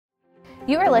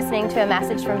You are listening to a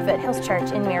message from Foothills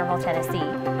Church in Maryville,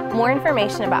 Tennessee. More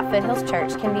information about Foothills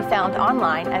Church can be found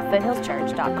online at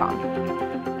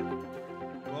foothillschurch.com.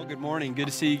 Well, good morning. Good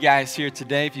to see you guys here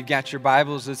today. If you've got your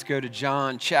Bibles, let's go to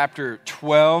John chapter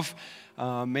 12.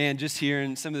 Just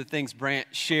hearing some of the things Brant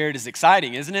shared is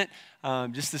exciting, isn't it?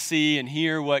 Just to see and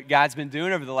hear what God's been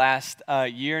doing over the last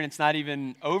year, and it's not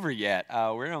even over yet.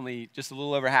 We're only just a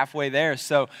little over halfway there.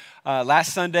 So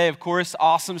last Sunday, of course,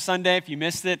 awesome Sunday. If you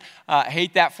missed it,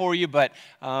 hate that for you, but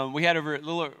we had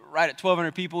right at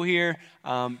 1,200 people here,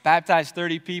 baptized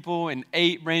 30 people, and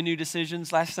 8 brand new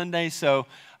decisions last Sunday. So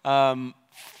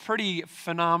pretty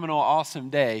phenomenal, awesome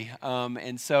day.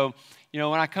 And so, you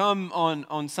know, when I come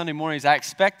on Sunday mornings, I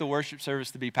expect the worship service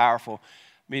to be powerful.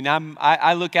 I mean,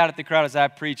 I look out at the crowd as I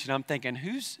preach, and I'm thinking,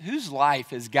 whose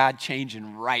life is God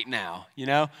changing right now? You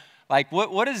know, like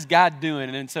what is God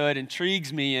doing? And so it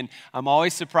intrigues me, and I'm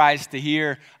always surprised to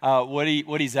hear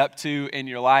what He's up to in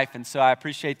your life. And so I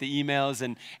appreciate the emails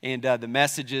and the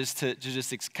messages to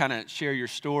just kind of share your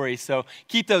story. So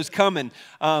keep those coming.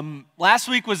 Last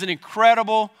week was an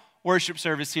incredible worship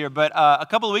service here, but a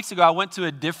couple of weeks ago I went to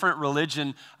a different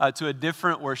religion, to a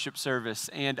different worship service,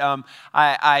 and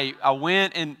I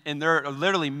went, and there are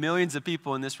literally millions of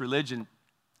people in this religion.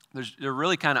 They're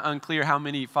really kind of unclear how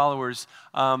many followers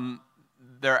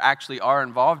there actually are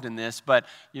involved in this, but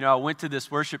you know, I went to this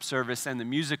worship service and the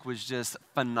music was just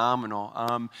phenomenal.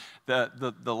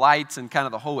 The lights and kind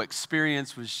of the whole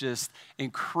experience was just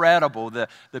incredible.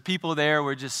 The people there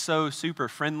were just so super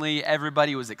friendly.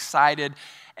 Everybody was excited.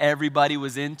 Everybody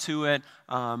was into it.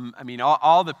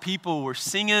 All the people were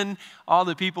singing. All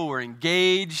the people were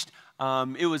engaged.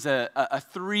 It was a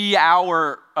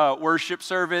 3-hour worship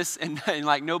service, and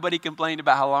like nobody complained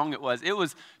about how long it was. It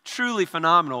was truly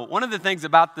phenomenal. One of the things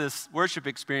about this worship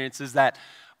experience is that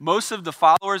most of the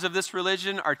followers of this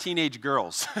religion are teenage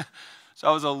girls. So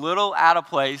I was a little out of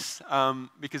place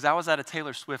because I was at a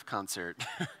Taylor Swift concert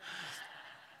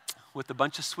with a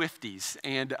bunch of Swifties,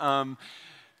 and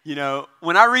you know,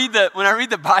 when I read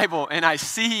the Bible and I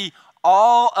see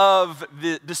all of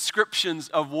the descriptions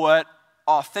of what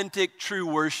authentic, true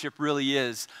worship really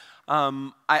is,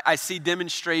 I see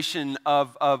demonstration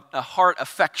of a heart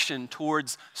affection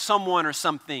towards someone or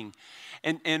something.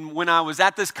 And when I was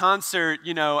at this concert,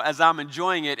 you know, as I'm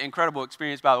enjoying it, incredible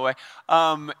experience, by the way,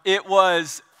 it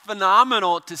was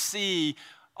phenomenal to see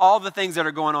all the things that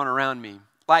are going on around me.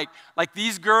 Like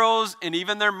these girls and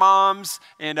even their moms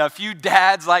and a few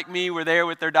dads like me were there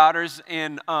with their daughters,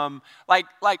 and like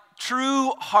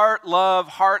true heart love,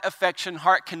 heart affection,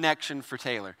 heart connection for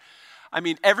Taylor. I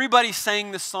mean, everybody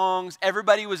sang the songs,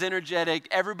 everybody was energetic,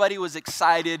 everybody was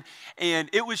excited, and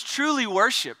it was truly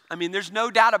worship. I mean, there's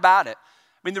no doubt about it.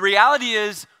 I mean, the reality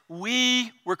is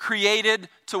we were created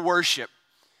to worship.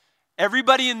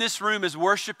 Everybody in this room is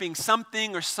worshiping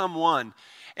something or someone.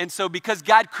 And so because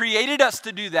God created us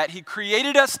to do that, He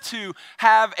created us to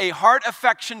have a heart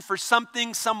affection for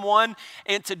something, someone,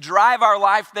 and to drive our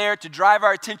life there, to drive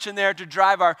our attention there, to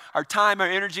drive our time, our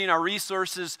energy, and our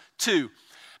resources to.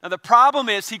 Now the problem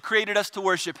is He created us to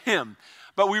worship Him.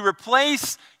 But we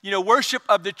replace, you know, worship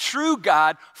of the true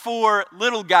God for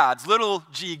little gods, little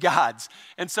g gods.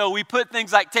 And so we put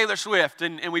things like Taylor Swift,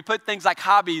 and we put things like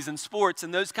hobbies and sports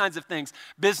and those kinds of things,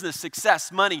 business,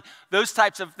 success, money, those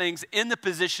types of things in the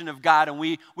position of God, and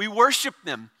we worship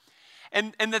them.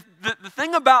 And the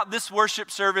thing about this worship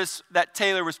service that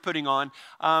Taylor was putting on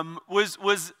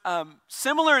was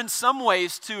similar in some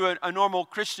ways to a normal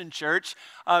Christian church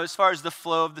as far as the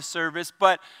flow of the service,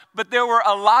 but there were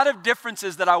a lot of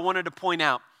differences that I wanted to point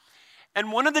out.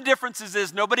 And one of the differences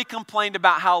is nobody complained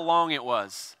about how long it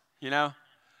was, you know?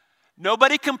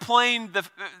 Nobody complained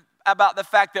about the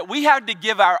fact that we had to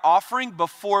give our offering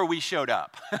before we showed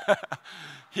up.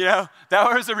 You know,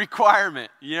 that was a requirement,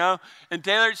 you know? And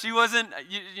Taylor, she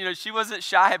wasn't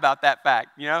shy about that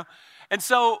fact, you know? And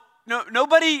so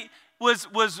nobody was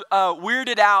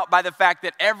weirded out by the fact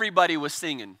that everybody was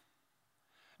singing.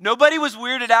 Nobody was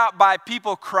weirded out by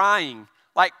people crying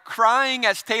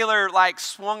as Taylor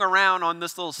swung around on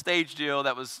this little stage deal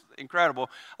that was incredible.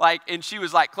 And she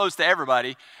was close to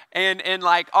everybody, and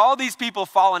all these people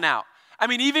falling out. I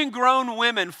mean, even grown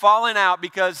women falling out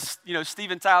because, you know,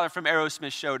 Steven Tyler from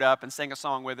Aerosmith showed up and sang a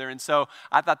song with her. And so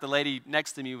I thought the lady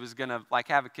next to me was going to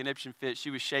have a conniption fit.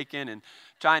 She was shaking and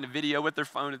trying to video with her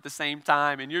phone at the same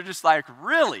time. And you're just like,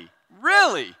 really?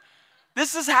 Really?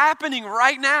 This is happening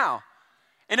right now.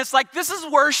 And it's like, this is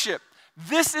worship.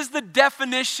 This is the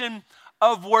definition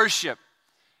of worship.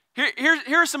 Here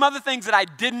are some other things that I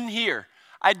didn't hear.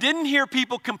 I didn't hear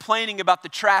people complaining about the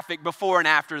traffic before and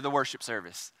after the worship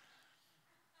service.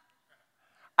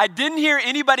 I didn't hear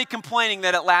anybody complaining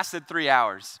that it lasted 3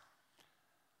 hours.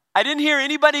 I didn't hear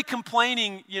anybody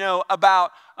complaining,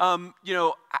 about,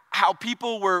 how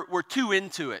people were too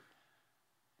into it.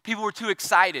 People were too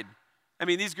excited. I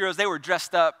mean, these girls, they were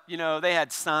dressed up, they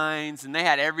had signs and they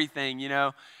had everything,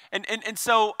 And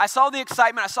so I saw the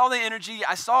excitement, I saw the energy,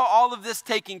 I saw all of this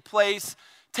taking place.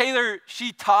 Taylor,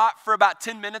 she taught for about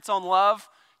 10 minutes on love,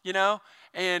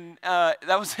 and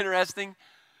that was interesting.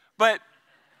 But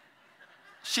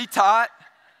she taught,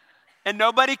 and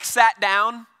nobody sat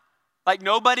down. Like,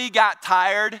 nobody got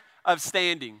tired of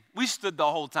standing. We stood the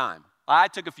whole time. I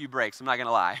took a few breaks, I'm not going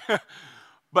to lie.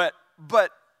 But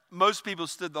most people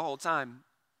stood the whole time.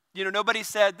 Nobody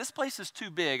said, this place is too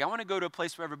big. I want to go to a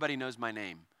place where everybody knows my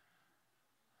name.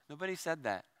 Nobody said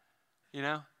that,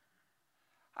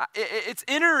 It's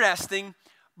interesting,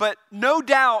 but no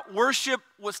doubt worship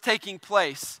was taking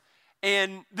place.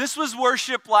 And this was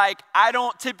worship like I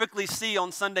don't typically see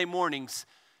on Sunday mornings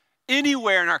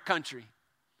anywhere in our country.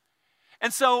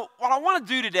 And so what I want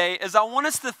to do today is I want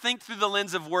us to think through the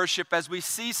lens of worship as we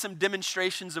see some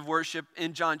demonstrations of worship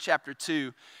in John chapter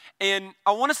 2. And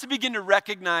I want us to begin to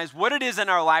recognize what it is in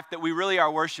our life that we really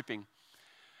are worshiping.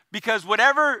 Because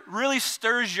whatever really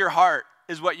stirs your heart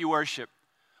is what you worship.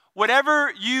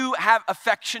 Whatever you have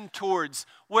affection towards,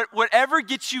 whatever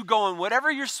gets you going,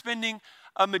 whatever you're spending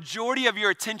a majority of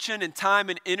your attention and time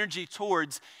and energy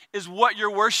towards is what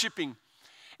you're worshiping.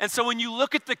 And so when you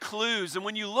look at the clues and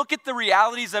when you look at the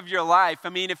realities of your life, I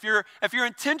mean, if you're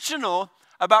intentional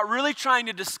about really trying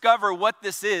to discover what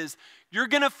this is, you're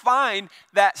going to find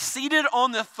that seated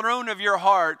on the throne of your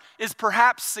heart is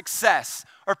perhaps success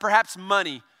or perhaps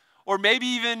money or maybe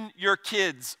even your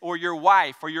kids or your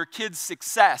wife or your kids'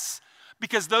 success,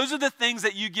 because those are the things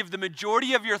that you give the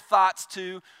majority of your thoughts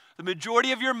to, the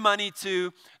majority of your money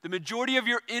to, the majority of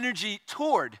your energy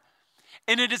toward.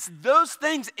 And it is those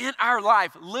things in our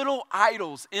life, little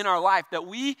idols in our life, that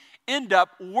we end up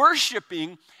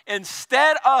worshiping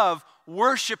instead of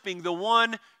worshiping the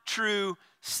one true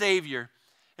Savior.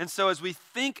 And so as we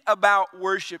think about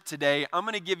worship today, I'm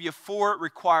going to give you 4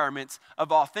 requirements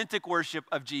of authentic worship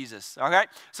of Jesus. All right?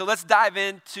 So let's dive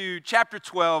into chapter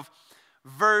 12,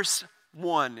 verse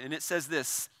 1. And it says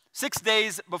this: 6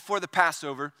 days before the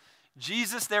Passover,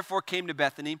 Jesus therefore came to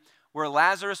Bethany, where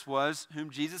Lazarus was, whom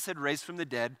Jesus had raised from the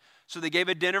dead. So they gave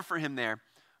a dinner for him there.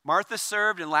 Martha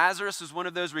served, and Lazarus was one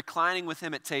of those reclining with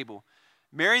him at table.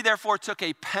 Mary therefore took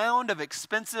a pound of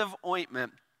expensive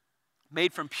ointment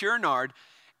made from pure nard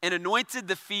and anointed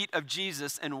the feet of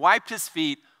Jesus and wiped his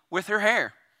feet with her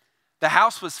hair. The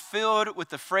house was filled with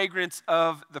the fragrance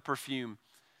of the perfume.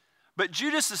 But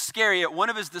Judas Iscariot, one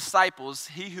of his disciples,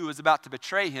 he who was about to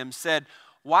betray him, said,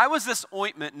 "Why was this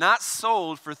ointment not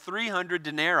sold for 300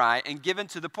 denarii and given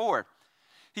to the poor?"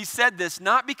 He said this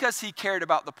not because he cared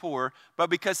about the poor,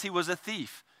 but because he was a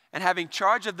thief. And having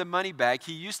charge of the money bag,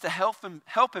 he used to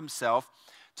help himself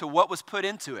to what was put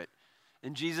into it.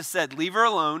 And Jesus said, "Leave her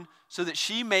alone, so that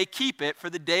she may keep it for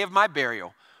the day of my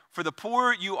burial. For the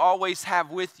poor you always have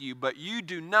with you, but you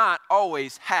do not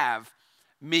always have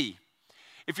me."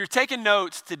 If you're taking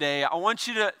notes today, I want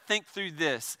you to think through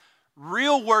this.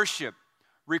 Real worship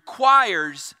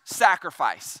requires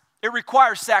sacrifice. It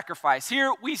requires sacrifice.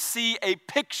 Here we see a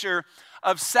picture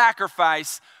of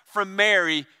sacrifice from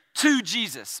Mary to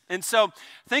Jesus. And so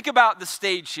think about the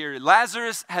stage here.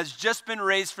 Lazarus has just been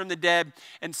raised from the dead,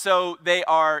 and so they're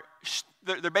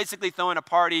basically throwing a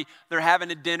party. They're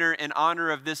having a dinner in honor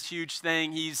of this huge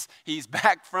thing. He's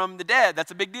back from the dead.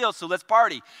 That's a big deal, so let's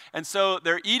party. And so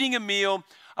they're eating a meal.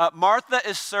 Martha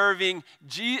is serving.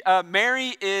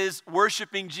 Mary is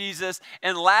worshiping Jesus,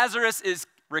 and Lazarus is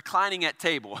reclining at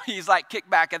table. He's like kicked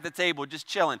back at the table, just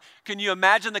chilling. Can you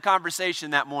imagine the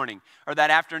conversation that morning or that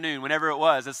afternoon, whenever it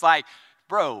was? It's like,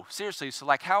 bro, seriously, so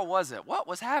like, how was it? What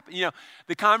was happening?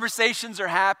 The conversations are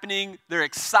happening. They're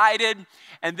excited.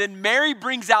 And then Mary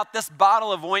brings out this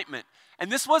bottle of ointment.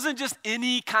 And this wasn't just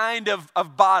any kind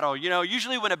of bottle.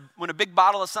 Usually when a big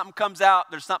bottle of something comes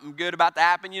out, there's something good about to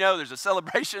happen. There's a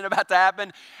celebration about to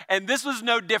happen. And this was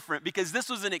no different, because this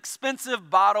was an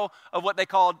expensive bottle of what they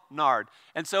called nard.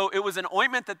 And so it was an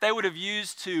ointment that they would have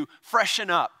used to freshen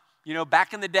up.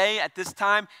 Back in the day at this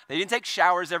time, they didn't take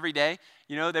showers every day.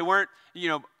 They weren't,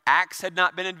 Axe had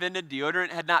not been invented, deodorant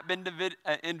had not been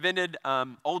invented,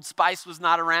 Old Spice was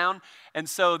not around, and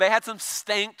so they had some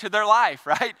stank to their life,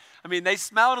 right? I mean, they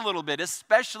smelled a little bit,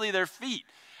 especially their feet.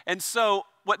 And so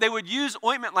what they would use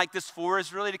ointment like this for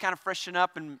is really to kind of freshen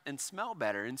up and smell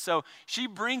better. And so she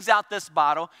brings out this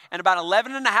bottle, and about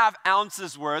 11.5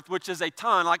 ounces worth, which is a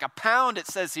ton, like a pound it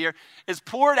says here, is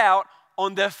poured out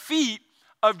on the feet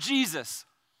of Jesus.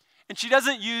 And she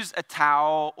doesn't use a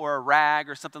towel or a rag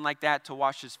or something like that to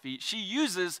wash his feet. She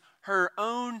uses her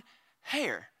own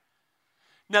hair.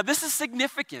 Now, this is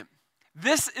significant.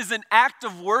 This is an act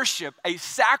of worship, a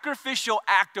sacrificial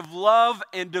act of love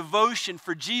and devotion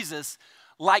for Jesus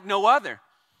like no other.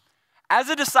 As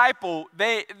a disciple,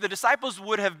 the disciples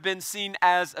would have been seen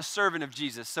as a servant of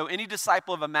Jesus. So any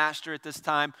disciple of a master at this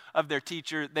time, of their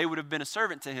teacher, they would have been a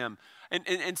servant to him.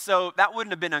 And so that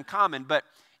wouldn't have been uncommon. But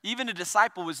even a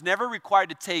disciple was never required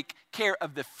to take care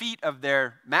of the feet of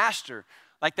their master.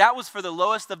 Like that was for the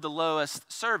lowest of the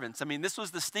lowest servants. I mean, this was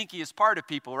the stinkiest part of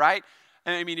people, right?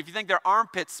 I mean, if you think their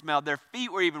armpits smelled, their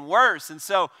feet were even worse. And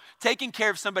so taking care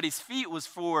of somebody's feet was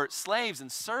for slaves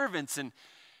and servants. And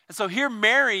so here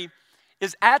Mary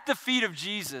is at the feet of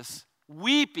Jesus,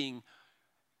 weeping,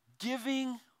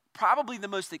 giving probably the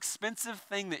most expensive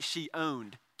thing that she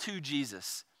owned to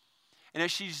Jesus. And as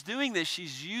she's doing this,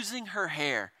 she's using her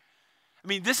hair. I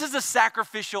mean, this is a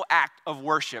sacrificial act of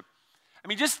worship. I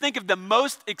mean, just think of the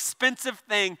most expensive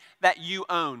thing that you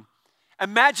own.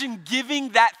 Imagine giving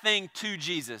that thing to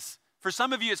Jesus. For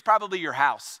some of you, it's probably your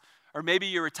house or maybe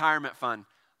your retirement fund.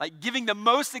 Like giving the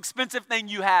most expensive thing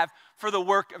you have for the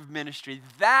work of ministry.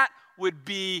 That would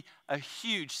be a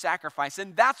huge sacrifice.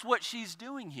 And that's what she's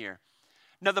doing here.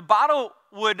 Now, the bottle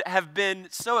would have been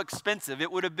so expensive.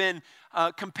 It would have been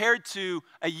compared to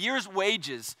a year's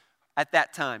wages at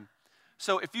that time.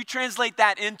 So if you translate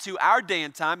that into our day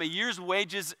and time, a year's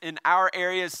wages in our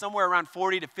area is somewhere around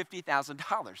 $40,000 to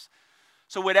 $50,000.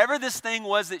 So whatever this thing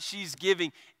was that she's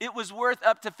giving, it was worth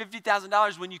up to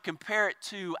 $50,000 when you compare it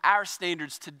to our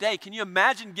standards today. Can you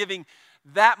imagine giving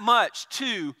that much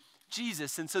to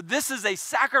Jesus? And so this is a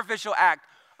sacrificial act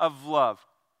of love.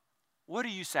 What are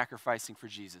you sacrificing for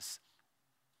Jesus?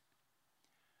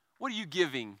 What are you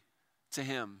giving to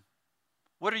him?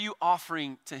 What are you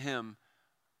offering to him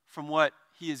from what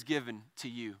he has given to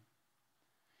you?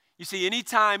 You see,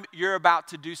 anytime you're about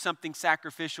to do something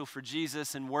sacrificial for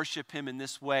Jesus and worship him in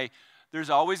this way, there's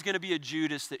always going to be a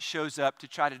Judas that shows up to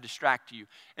try to distract you.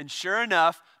 And sure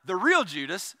enough, the real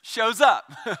Judas shows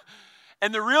up.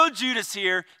 And the real Judas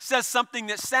here says something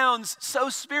that sounds so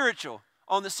spiritual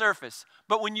on the surface.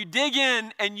 But when you dig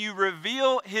in and you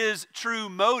reveal his true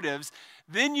motives,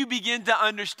 then you begin to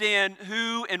understand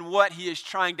who and what he is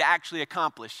trying to actually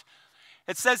accomplish.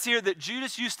 It says here that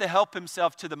Judas used to help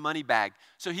himself to the money bag.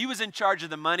 So he was in charge of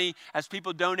the money. As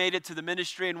people donated to the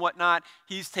ministry and whatnot,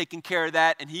 he's taking care of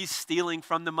that, and he's stealing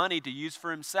from the money to use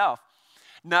for himself.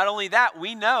 Not only that,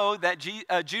 we know that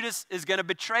Judas is going to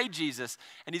betray Jesus,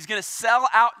 and he's going to sell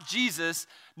out Jesus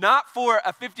not for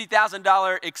a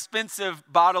 $50,000 expensive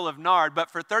bottle of nard,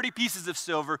 but for 30 pieces of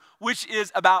silver, which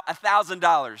is about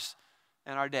 $1,000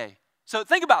 in our day. So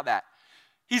think about that.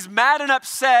 He's mad and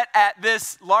upset at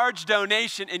this large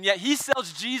donation, and yet he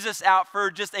sells Jesus out for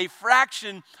just a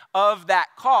fraction of that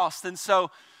cost. And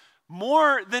so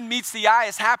more than meets the eye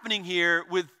is happening here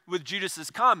with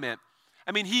Judas's comment.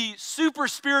 I mean, he super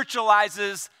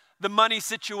spiritualizes the money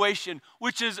situation,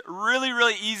 which is really,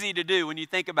 really easy to do when you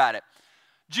think about it.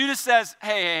 Judas says,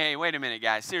 hey, wait a minute,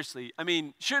 guys, seriously. I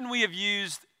mean, shouldn't we have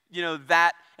used,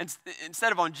 that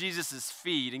instead of on Jesus'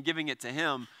 feet and giving it to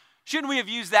him? Shouldn't we have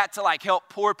used that to help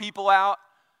poor people out?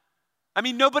 I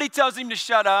mean, nobody tells him to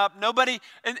shut up. Nobody,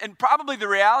 and probably the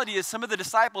reality is some of the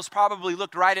disciples probably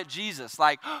looked right at Jesus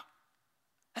like, oh,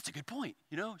 that's a good point.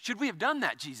 Should we have done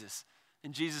that, Jesus?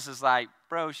 And Jesus is like,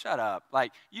 bro, shut up.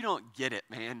 You don't get it,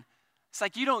 man.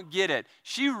 It's you don't get it.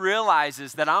 She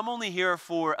realizes that I'm only here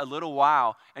for a little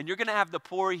while, and you're going to have the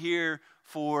poor here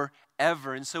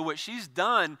forever. And so what she's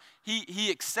done,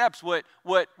 he accepts what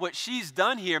she's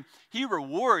done here. He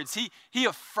rewards. He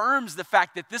affirms the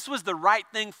fact that this was the right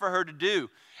thing for her to do.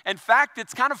 In fact,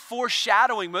 it's kind of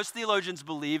foreshadowing, most theologians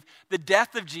believe, the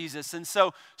death of Jesus. And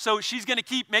so she's going to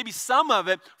keep maybe some of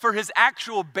it for his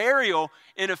actual burial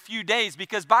in a few days.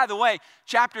 Because, by the way,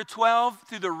 chapter 12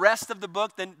 through the rest of the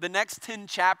book, the next 10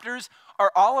 chapters,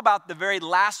 are all about the very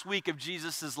last week of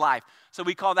Jesus' life. So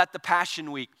we call that the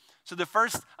Passion Week. So the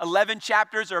first 11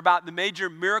 chapters are about the major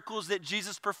miracles that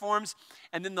Jesus performs.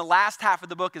 And then the last half of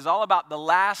the book is all about the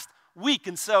last week.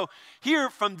 And so here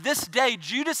from this day,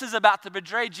 Judas is about to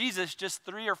betray Jesus just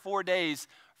 3 or 4 days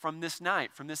from this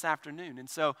night, from this afternoon. And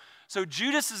so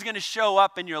Judas is going to show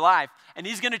up in your life, and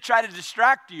he's going to try to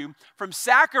distract you from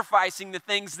sacrificing the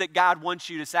things that God wants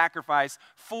you to sacrifice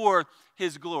for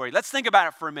his glory. Let's think about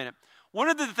it for a minute. One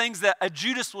of the things that a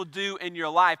Judas will do in your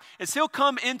life is he'll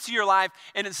come into your life,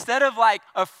 and instead of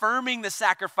affirming the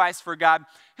sacrifice for God,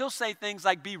 he'll say things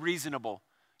like, be reasonable.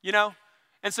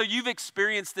 And so you've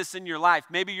experienced this in your life.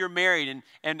 Maybe you're married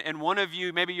and one of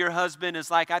you, maybe your husband is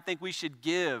like, I think we should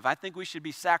give. I think we should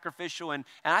be sacrificial and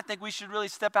I think we should really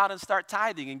step out and start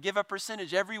tithing and give a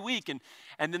percentage every week.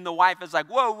 And then the wife is like,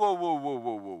 whoa, whoa, whoa, whoa,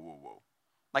 whoa, whoa, whoa, whoa.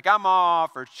 Like, I'm all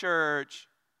for church.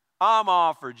 I'm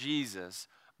all for Jesus.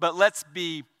 But let's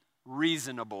be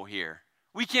reasonable here.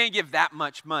 We can't give that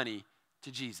much money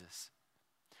to Jesus.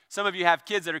 Some of you have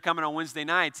kids that are coming on Wednesday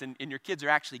nights, and your kids are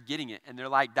actually getting it, and they're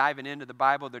like diving into the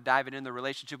Bible, they're diving into the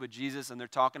relationship with Jesus, and they're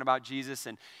talking about Jesus,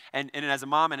 and as a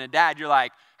mom and a dad, you're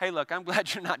like, hey, look, I'm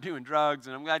glad you're not doing drugs,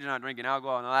 and I'm glad you're not drinking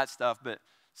alcohol and all that stuff, but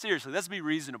seriously, let's be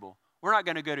reasonable. We're not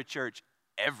going to go to church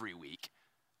every week.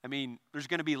 I mean, there's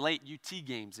going to be late UT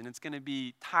games, and it's going to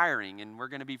be tiring, and we're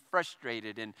going to be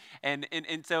frustrated,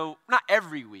 and so not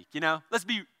every week, Let's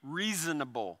be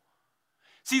reasonable.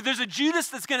 See, there's a Judas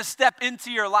that's going to step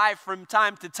into your life from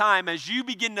time to time as you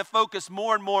begin to focus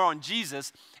more and more on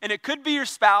Jesus. And it could be your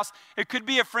spouse. It could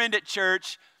be a friend at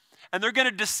church. And they're going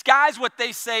to disguise what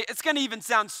they say. It's going to even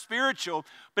sound spiritual,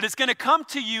 but it's going to come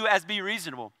to you as be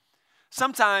reasonable.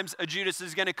 Sometimes a Judas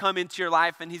is going to come into your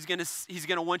life and he's going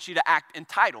to want you to act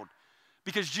entitled.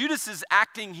 Because Judas is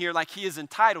acting here like he is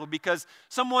entitled because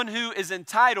someone who is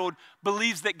entitled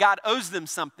believes that God owes them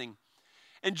something.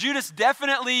 And Judas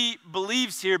definitely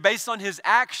believes here, based on his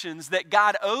actions, that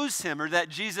God owes him or that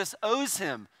Jesus owes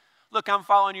him. Look, I'm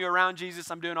following you around,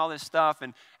 Jesus. I'm doing all this stuff,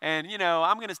 and I'm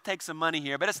going to take some money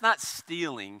here, but it's not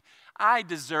stealing. I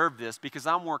deserve this because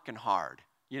I'm working hard,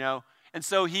 And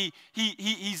so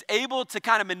he's able to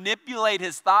kind of manipulate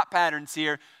his thought patterns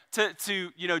here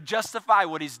to justify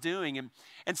what he's doing.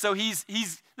 And so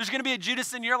there's going to be a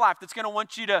Judas in your life that's going to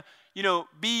want you to,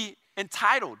 be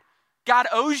entitled. God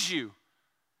owes you.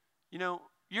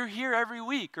 You're here every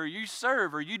week, or you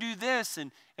serve, or you do this,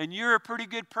 and you're a pretty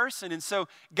good person. And so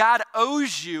God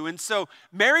owes you. And so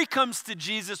Mary comes to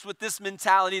Jesus with this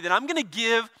mentality that I'm going to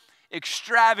give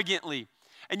extravagantly.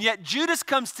 And yet Judas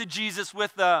comes to Jesus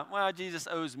with Jesus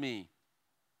owes me.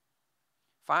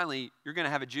 Finally, you're going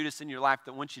to have a Judas in your life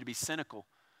that wants you to be cynical.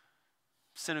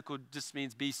 Cynical just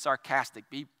means be sarcastic,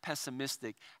 be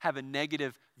pessimistic, have a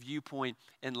negative viewpoint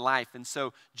in life. And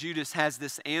so Judas has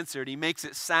this answer, and he makes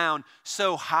it sound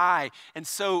so high and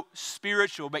so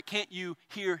spiritual, but can't you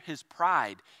hear his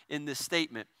pride in this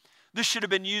statement? This should have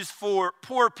been used for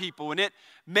poor people, and it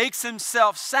makes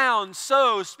himself sound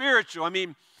so spiritual. I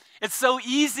mean, it's so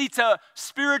easy to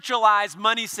spiritualize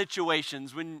money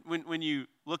situations when you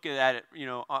look at it,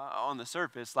 on the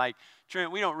surface. Like,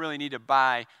 Trent, we don't really need to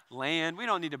buy land. We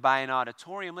don't need to buy an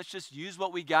auditorium. Let's just use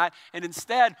what we got. And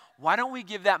instead, why don't we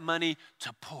give that money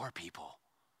to poor people?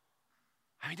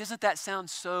 I mean, doesn't that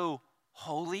sound so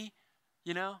holy,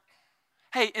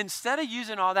 Hey, instead of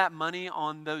using all that money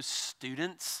on those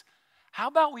students, how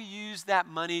about we use that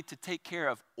money to take care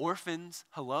of orphans?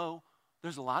 Hello,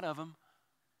 there's a lot of them.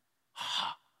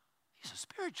 He's so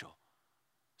spiritual,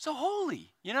 so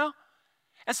holy,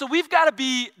 And so we've got to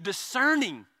be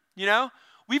discerning,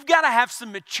 We've got to have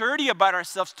some maturity about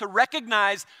ourselves to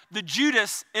recognize the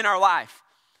Judas in our life.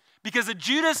 Because a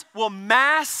Judas will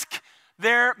mask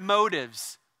their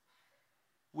motives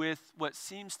with what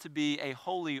seems to be a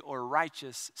holy or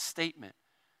righteous statement.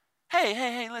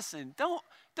 Hey, listen,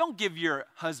 don't give your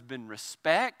husband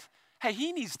respect. Hey,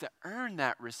 he needs to earn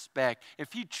that respect.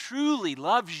 If he truly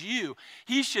loves you,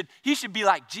 he should be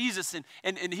like Jesus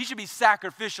and he should be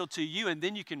sacrificial to you, and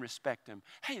then you can respect him.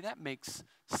 Hey, that makes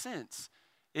sense.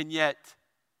 And yet,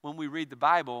 when we read the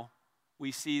Bible,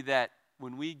 we see that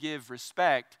when we give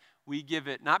respect, we give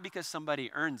it not because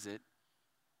somebody earns it.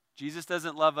 Jesus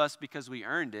doesn't love us because we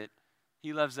earned it.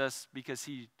 He loves us because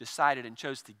he decided and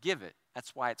chose to give it.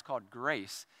 That's why it's called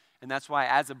grace. And that's why,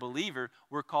 as a believer,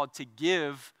 we're called to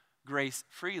give grace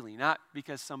freely, not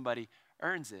because somebody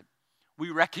earns it. We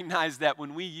recognize that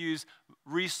when we use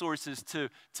resources to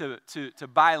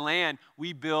buy land,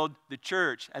 we build the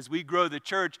church. As we grow the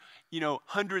church,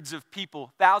 hundreds of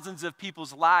people, thousands of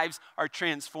people's lives are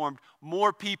transformed.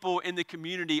 More people in the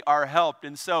community are helped.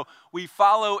 And so we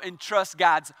follow and trust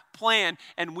God's plan,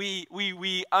 and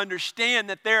we understand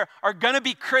that there are going to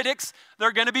be critics, there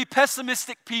are going to be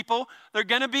pessimistic people, there are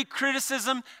going to be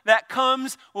criticism that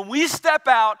comes when we step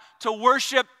out to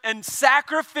worship and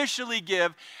sacrificially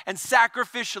give and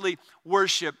sacrificially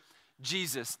worship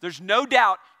Jesus. There's no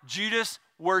doubt Judas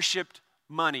worshiped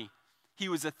money. He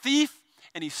was a thief,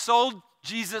 and he sold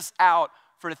Jesus out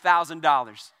for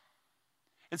 $1,000.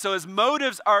 And so his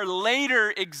motives are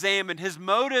later examined. His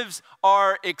motives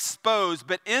are exposed.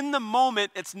 But in the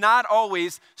moment, it's not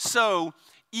always so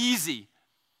easy.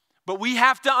 But we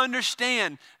have to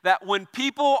understand that when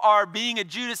people are being a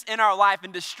Judas in our life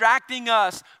and distracting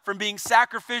us from being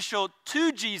sacrificial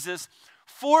to Jesus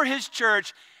for his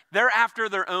church, they're after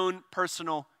their own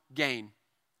personal gain.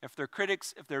 If they're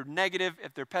critics, if they're negative,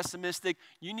 if they're pessimistic,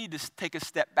 you need to take a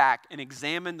step back and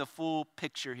examine the full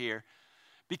picture here.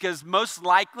 Because most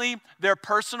likely their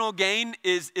personal gain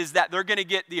is that they're going to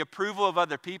get the approval of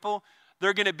other people.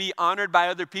 They're going to be honored by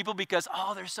other people because,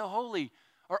 oh, they're so holy.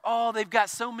 Or, oh, they've got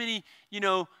so many,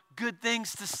 good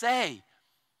things to say.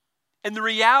 And the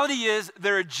reality is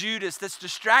they're a Judas that's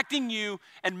distracting you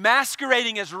and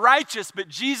masquerading as righteous, but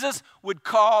Jesus would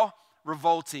call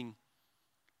revolting.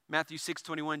 Matthew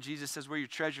 6:21, Jesus says, where your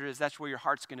treasure is, that's where your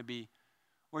heart's going to be.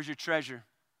 Where's your treasure?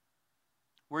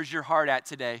 Where's your heart at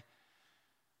today?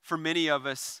 For many of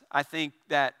us, I think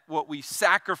that what we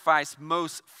sacrifice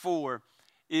most for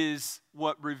is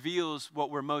what reveals what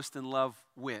we're most in love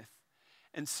with.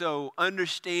 And so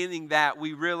understanding that,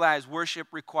 we realize worship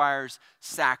requires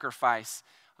sacrifice.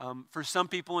 For some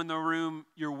people in the room,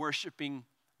 you're worshiping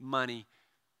money.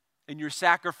 And you're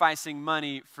sacrificing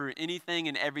money for anything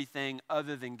and everything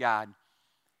other than God.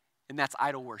 And that's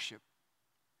idol worship.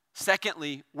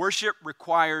 Secondly, worship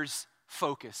requires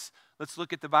focus. Let's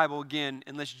look at the Bible again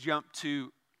and let's jump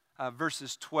to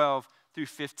verses 12 through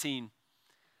 15.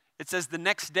 It says, the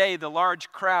next day, the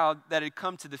large crowd that had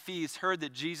come to the feast heard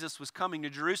that Jesus was coming to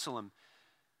Jerusalem.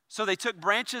 So they took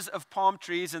branches of palm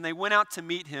trees and they went out to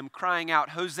meet him, crying out,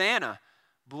 Hosanna!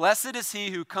 Blessed is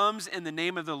he who comes in the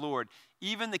name of the Lord,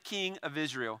 even the King of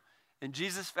Israel. And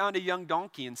Jesus found a young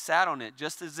donkey and sat on it,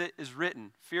 just as it is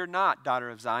written, Fear not,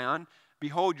 daughter of Zion.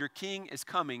 Behold, your king is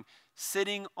coming,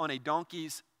 sitting on a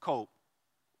donkey's colt.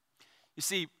 You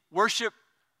see, worship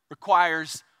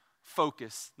requires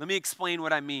focus. Let me explain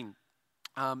what I mean.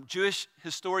 Jewish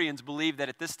historians believe that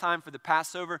at this time for the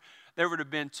Passover, there would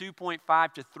have been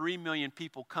 2.5 to 3 million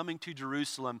people coming to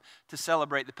Jerusalem to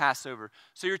celebrate the Passover.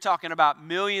 So you're talking about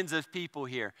millions of people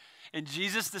here. And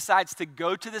Jesus decides to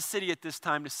go to the city at this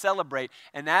time to celebrate.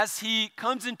 And as he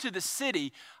comes into the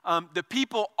city, the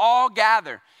people all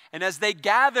gather. And as they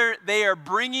gather, they are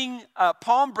bringing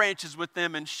palm branches with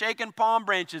them and shaking palm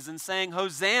branches and saying,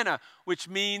 Hosanna, which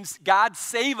means God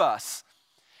save us.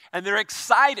 And they're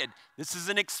excited. This is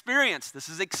an experience. This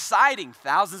is exciting.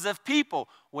 Thousands of people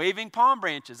waving palm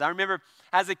branches. I remember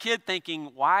as a kid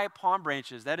thinking, why palm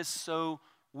branches? That is so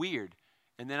weird.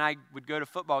 And then I would go to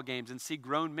football games and see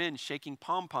grown men shaking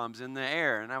pom-poms in the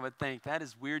air. And I would think, that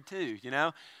is weird too,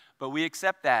 But we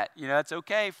accept that. That's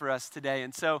okay for us today.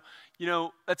 And so,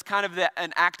 that's kind of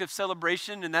an act of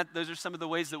celebration. And those are some of the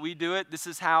ways that we do it. This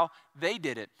is how they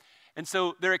did it. And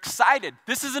so they're excited.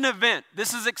 This is an event.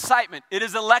 This is excitement. It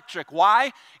is electric.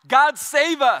 Why? God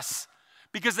save us.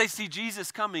 Because they see Jesus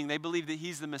coming. They believe that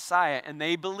he's the Messiah. And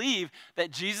they believe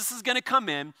that Jesus is going to come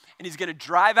in and he's going to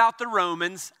drive out the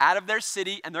Romans out of their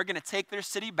city and they're going to take their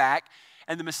city back.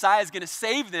 And the Messiah is going to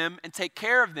save them and take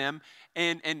care of them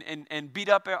and beat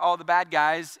up all the bad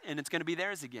guys and it's going to be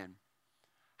theirs again.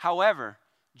 However,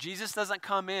 Jesus doesn't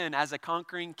come in as a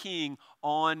conquering king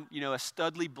on, a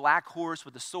studly black horse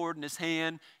with a sword in his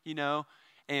hand,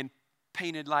 and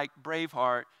painted like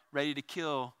Braveheart, ready to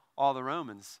kill all the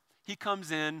Romans. He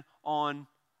comes in on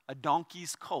a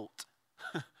donkey's colt.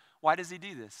 Why does he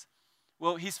do this?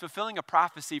 Well, he's fulfilling a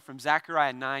prophecy from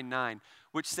Zechariah 9:9,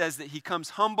 which says that he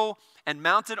comes humble and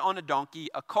mounted on a donkey,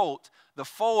 a colt, the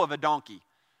foal of a donkey.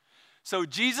 So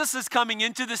Jesus is coming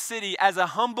into the city as a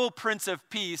humble Prince of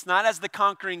Peace, not as the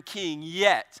conquering king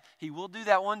yet. He will do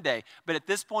that one day. But at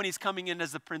this point, he's coming in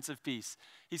as the Prince of Peace.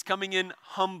 He's coming in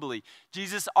humbly.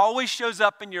 Jesus always shows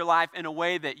up in your life in a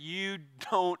way that you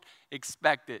don't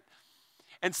expect it.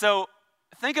 And so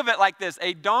think of it like this.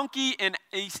 A donkey in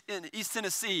East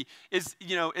Tennessee is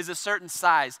a certain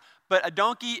size. But a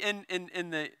donkey in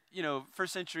the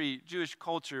first century Jewish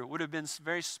culture would have been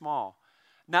very small.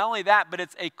 Not only that, but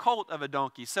it's a colt of a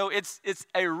donkey. So it's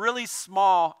a really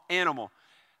small animal.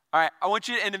 All right, I want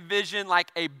you to envision like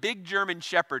a big German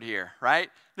shepherd here, right?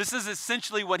 This is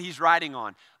essentially what he's riding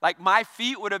on. Like my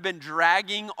feet would have been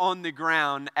dragging on the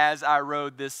ground as I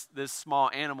rode this small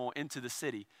animal into the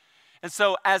city. And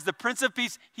so as the Prince of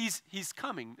Peace, he's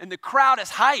coming. And the crowd is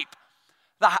hype.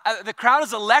 The crowd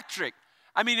is electric.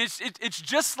 I mean, it's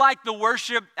just like the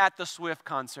worship at the Swift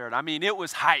concert. I mean, it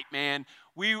was hype, man.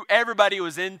 Everybody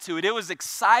was into it. It was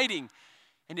exciting.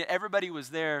 And yet everybody was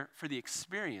there for the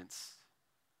experience.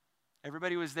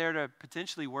 Everybody was there to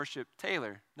potentially worship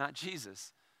Taylor, not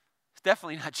Jesus. It's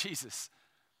definitely not Jesus.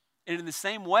 And in the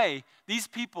same way, these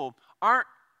people aren't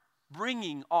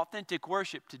bringing authentic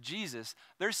worship to Jesus.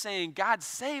 They're saying, God,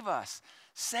 save us.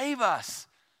 Save us.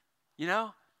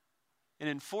 And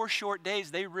in 4 short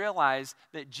days, they realize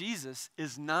that Jesus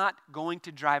is not going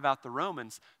to drive out the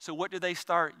Romans. So what do they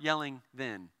start yelling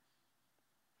then?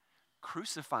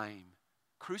 Crucify him.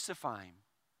 Crucify him.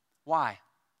 Why?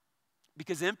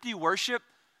 Because empty worship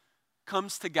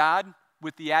comes to God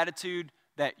with the attitude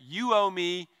that you owe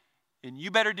me and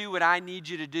you better do what I need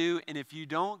you to do. And if you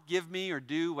don't give me or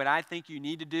do what I think you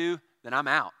need to do, then I'm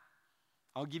out.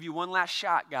 I'll give you one last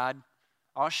shot, God.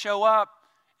 I'll show up.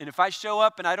 And if I show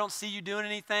up and I don't see you doing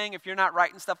anything, if you're not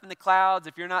writing stuff in the clouds,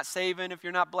 if you're not saving, if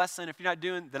you're not blessing, if you're not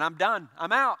doing, then I'm done.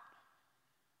 I'm out.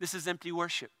 This is empty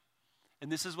worship.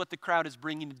 And this is what the crowd is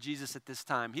bringing to Jesus at this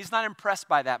time. He's not impressed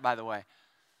by that, by the way.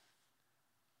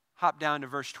 Hop down to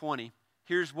verse 20.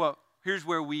 Here's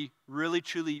where we really,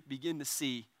 truly begin to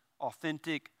see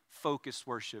authentic, focused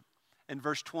worship. In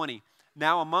verse 20,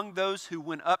 now among those who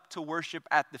went up to worship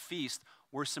at the feast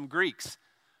were some Greeks.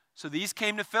 So these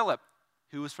came to Philip,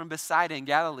 who was from Bethsaida in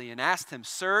Galilee, and asked him,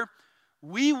 Sir,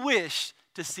 we wish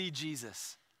to see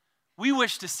Jesus. We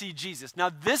wish to see Jesus. Now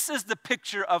this is the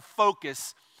picture of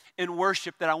focus in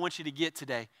worship that I want you to get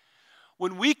today.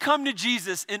 When we come to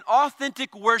Jesus in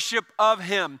authentic worship of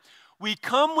him, we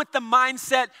come with the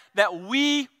mindset that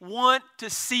we want to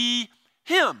see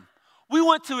him. We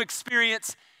want to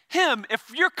experience him.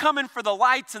 If you're coming for the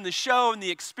lights and the show and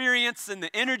the experience and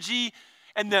the energy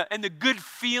and the good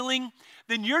feeling,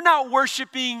 then you're not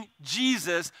worshiping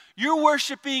Jesus. You're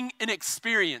worshiping an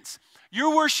experience.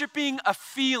 You're worshiping a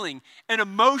feeling, an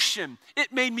emotion.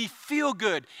 It made me feel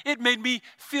good. It made me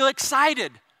feel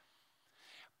excited.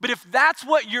 But if that's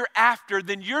what you're after,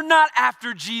 then you're not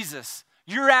after Jesus.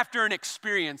 You're after an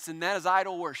experience, and that is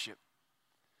idol worship.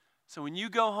 So when you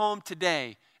go home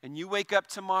today, and you wake up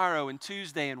tomorrow and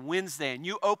Tuesday and Wednesday and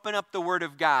you open up the Word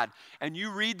of God and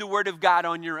you read the Word of God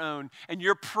on your own and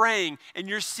you're praying and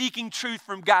you're seeking truth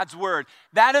from God's Word,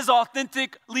 that is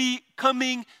authentically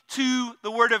coming to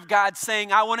the Word of God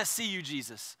saying, I want to see you,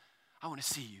 Jesus. I want to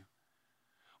see you.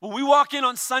 When we walk in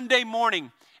on Sunday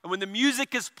morning and when the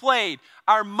music is played,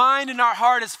 our mind and our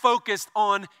heart is focused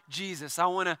on Jesus. I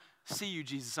want to see you,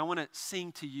 Jesus. I want to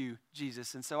sing to you,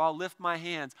 Jesus. And so I'll lift my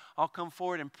hands. I'll come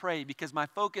forward and pray because my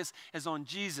focus is on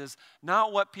Jesus,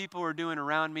 not what people are doing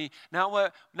around me, not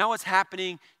what's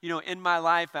happening, in my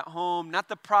life at home, not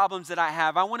the problems that I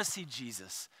have. I want to see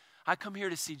Jesus. I come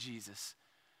here to see Jesus.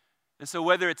 And so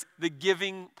whether it's the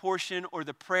giving portion or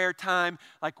the prayer time,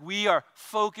 like we are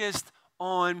focused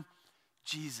on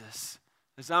Jesus.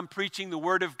 As I'm preaching the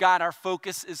Word of God, our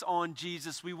focus is on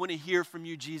Jesus. We want to hear from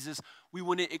you, Jesus. We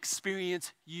want to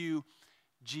experience you,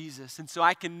 Jesus. And so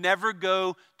I can never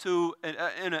go to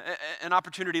an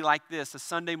opportunity like this, a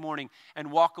Sunday morning, and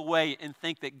walk away and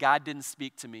think that God didn't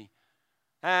speak to me.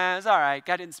 It's all right.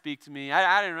 God didn't speak to me.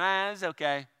 I didn't. It's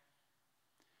okay.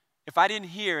 If I didn't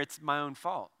hear, it's my own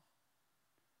fault.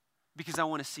 Because I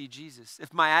want to see Jesus.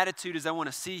 If my attitude is I want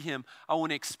to see him, I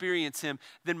want to experience him,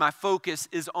 then my focus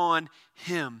is on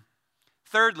him.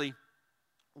 Thirdly,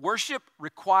 worship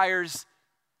requires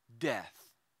death.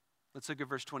 Let's look at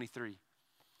verse 23.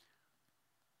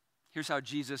 Here's how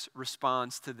Jesus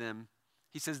responds to them.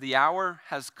 He says, the hour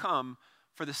has come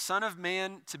for the Son of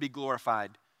Man to be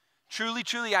glorified. Truly,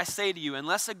 truly, I say to you,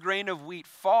 unless a grain of wheat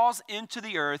falls into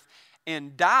the earth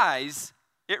and dies,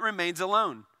 it remains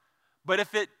alone. But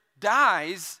if it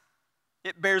dies,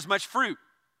 it bears much fruit.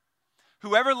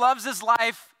 Whoever loves his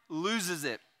life loses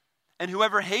it, and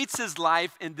whoever hates his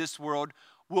life in this world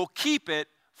will keep it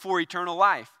for eternal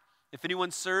life. If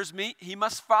anyone serves me, he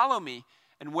must follow me,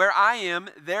 and where I am,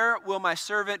 there will my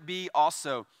servant be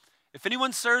also. If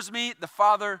anyone serves me, the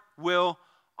Father will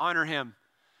honor him.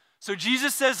 So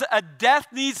Jesus says a death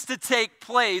needs to take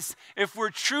place if we're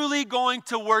truly going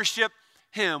to worship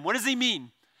him. What does he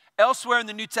mean? Elsewhere in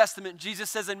the New Testament, Jesus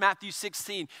says in Matthew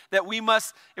 16 that we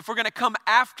must, if we're going to come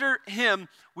after him,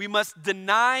 we must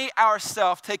deny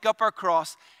ourselves, take up our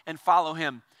cross, and follow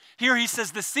him. Here he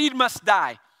says the seed must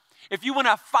die. If you want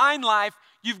to find life,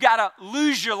 you've got to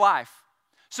lose your life.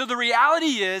 So the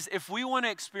reality is, if we want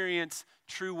to experience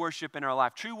true worship in our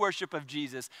life, true worship of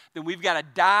Jesus, then we've got to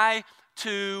die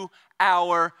to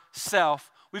ourself.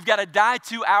 We've got to die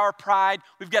to our pride.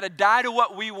 We've got to die to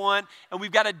what we want. And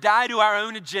we've got to die to our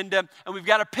own agenda. And we've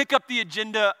got to pick up the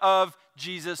agenda of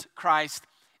Jesus Christ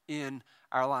in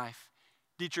our life.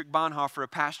 Dietrich Bonhoeffer, a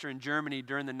pastor in Germany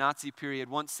during the Nazi period,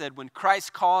 once said, when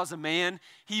Christ calls a man,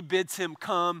 he bids him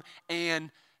come and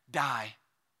die.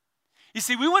 You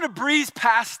see, we want to breeze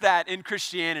past that in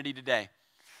Christianity today.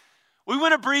 We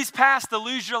want to breeze past the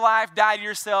lose your life, die to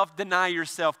yourself, deny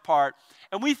yourself part.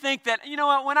 And we think that, you know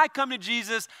what, when I come to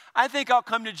Jesus, I think I'll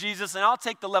come to Jesus and I'll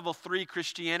take the level 3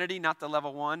 Christianity, not the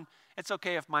level 1. It's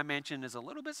okay if my mansion is a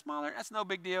little bit smaller. That's no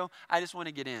big deal. I just want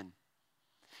to get in.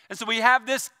 And so we have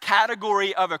this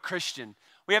category of a Christian.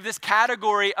 We have this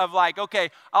category of like, okay,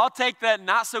 I'll take that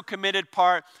not so committed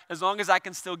part as long as I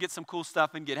can still get some cool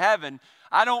stuff and get heaven.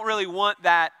 I don't really want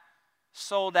that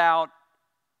sold out,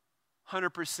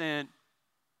 100%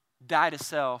 die to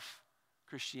self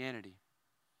Christianity.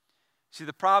 See,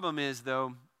 the problem is,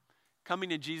 though, coming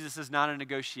to Jesus is not a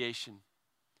negotiation.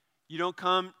 You don't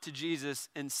come to Jesus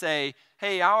and say,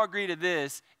 hey, I'll agree to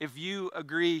this if you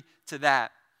agree to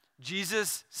that.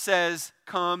 Jesus says,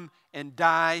 come and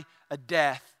die a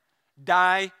death.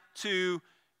 Die to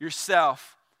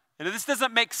yourself. And this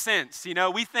doesn't make sense. You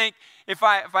know, we think if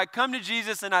I come to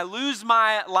Jesus and I lose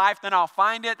my life, then I'll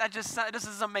find it. This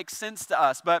doesn't make sense to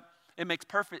us, but it makes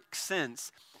perfect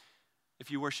sense if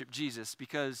you worship Jesus,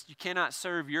 because you cannot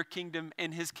serve your kingdom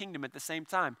and his kingdom at the same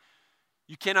time.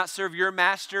 You cannot serve your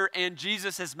master and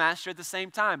Jesus as master at the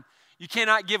same time. You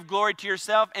cannot give glory to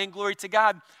yourself and glory to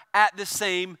God at the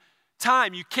same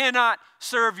time. You cannot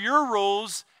serve your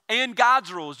rules and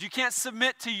God's rules. You can't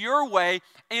submit to your way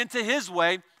and to his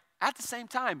way at the same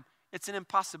time. It's an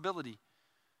impossibility.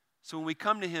 So when we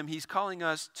come to him, he's calling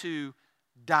us to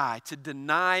die, to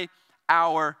deny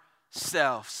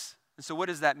ourselves. And so what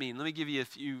does that mean? Let me give you a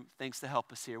few things to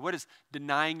help us here. What does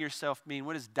denying yourself mean?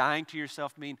 What does dying to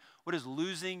yourself mean? What does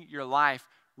losing your life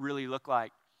really look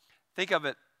like? Think of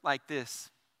it like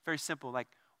this. Very simple. Like,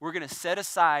 we're going to set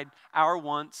aside our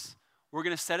wants. We're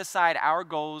going to set aside our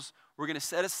goals. We're going to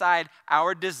set aside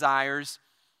our desires.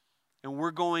 And we're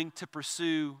going to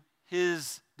pursue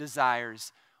his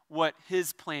desires, what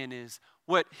his plan is,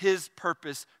 what his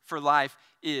purpose for life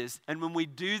is. And when we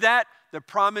do that, the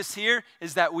promise here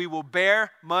is that we will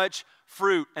bear much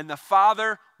fruit, and the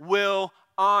Father will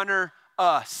honor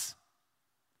us.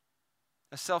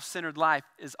 A self-centered life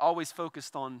is always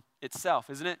focused on itself,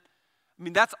 isn't it? I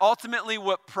mean, that's ultimately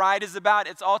what pride is about.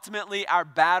 It's ultimately our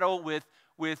battle with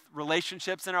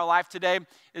relationships in our life today,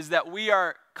 is that we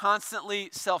are constantly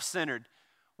self-centered.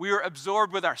 We are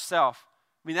absorbed with ourselves.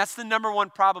 I mean, that's the number one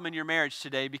problem in your marriage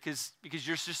today, because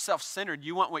you're just self-centered.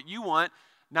 You want what you want,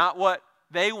 not what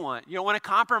they want. You don't want to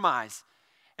compromise.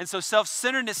 And so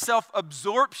self-centeredness,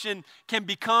 self-absorption can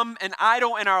become an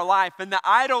idol in our life. And the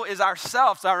idol is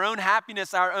ourselves, our own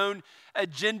happiness, our own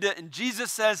agenda. And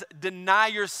Jesus says, deny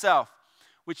yourself,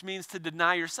 which means to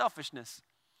deny your selfishness.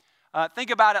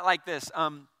 Think about it like this.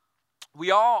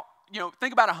 We all,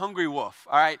 think about a hungry wolf,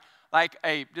 all right? Like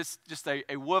just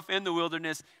a wolf in the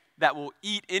wilderness that will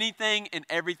eat anything and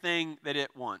everything that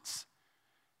it wants.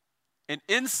 And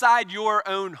inside your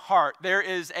own heart, there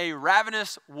is a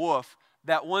ravenous wolf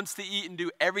that wants to eat and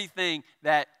do everything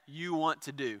that you want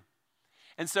to do.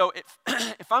 And so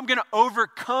if I'm going to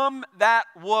overcome that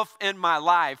wolf in my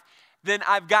life, then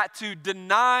I've got to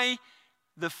deny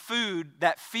the food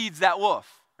that feeds that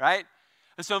wolf, right?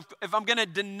 And so if I'm going to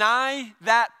deny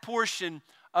that portion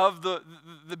of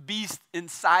the beast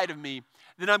inside of me,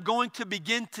 then I'm going to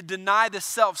begin to deny the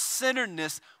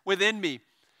self-centeredness within me.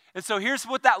 And so here's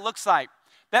what that looks like.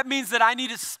 That means that I need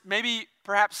to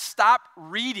perhaps stop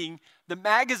reading the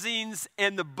magazines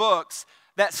and the books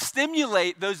that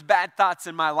stimulate those bad thoughts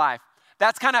in my life.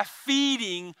 That's kind of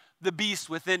feeding the beast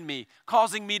within me,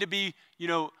 causing me to be,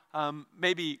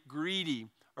 maybe greedy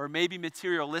or maybe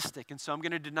materialistic. And so I'm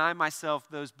going to deny myself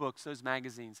those books, those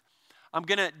magazines. I'm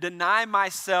going to deny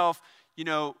myself,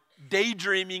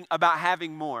 daydreaming about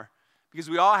having more. Because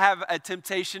we all have a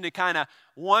temptation to kind of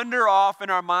wander off in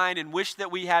our mind and wish that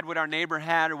we had what our neighbor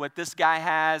had, or what this guy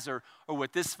has, or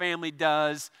what this family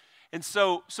does. And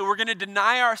so we're going to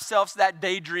deny ourselves that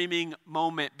daydreaming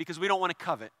moment because we don't want to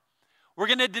covet. We're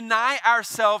going to deny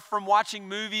ourselves from watching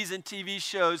movies and TV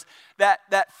shows that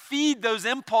feed those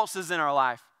impulses in our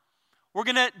life. We're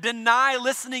going to deny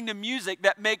listening to music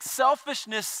that makes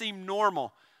selfishness seem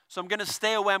normal. So I'm going to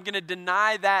stay away. I'm going to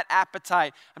deny that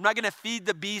appetite. I'm not going to feed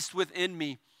the beast within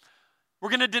me. We're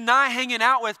going to deny hanging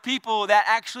out with people that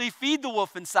actually feed the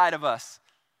wolf inside of us.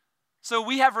 So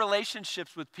we have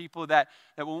relationships with people that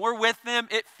when we're with them,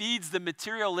 it feeds the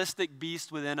materialistic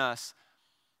beast within us.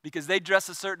 Because they dress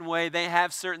a certain way, they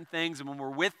have certain things, and when we're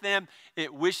with them,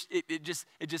 it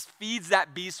just feeds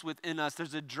that beast within us.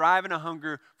 There's a drive and a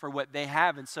hunger for what they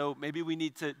have, and so maybe we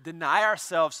need to deny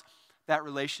ourselves that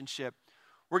relationship.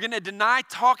 We're going to deny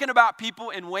talking about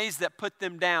people in ways that put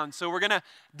them down. So we're going to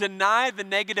deny the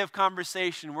negative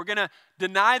conversation. We're going to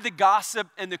deny the gossip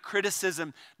and the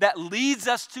criticism that leads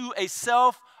us to a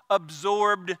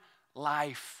self-absorbed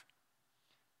life.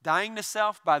 Dying to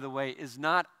self, by the way, is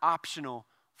not optional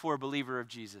for a believer of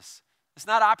Jesus. It's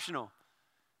not optional.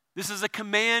 This is a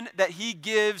command that he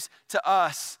gives to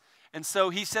us. And so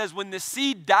he says when the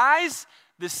seed dies,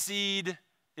 the seed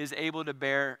is able to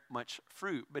bear much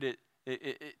fruit. But it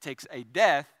takes a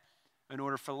death in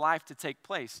order for life to take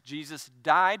place. Jesus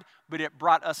died, but it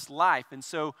brought us life. And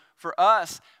so for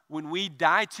us, when we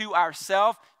die to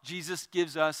ourselves, Jesus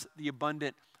gives us the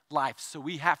abundant life. So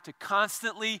we have to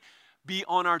constantly be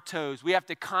on our toes. We have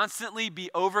to constantly be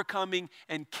overcoming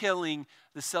and killing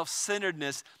the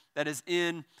self-centeredness that is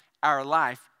in our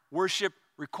life. Worship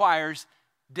requires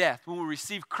death. When we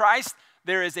receive Christ,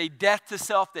 there is a death to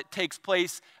self that takes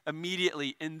place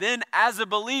immediately. And then as a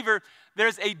believer,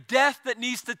 there's a death that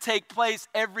needs to take place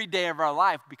every day of our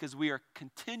life because we are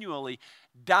continually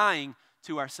dying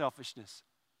to our selfishness.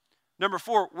 Number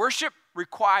 4, worship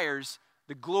requires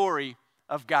the glory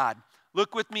of God.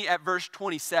 Look with me at verse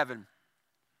 27.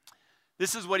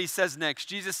 This is what he says next.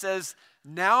 Jesus says,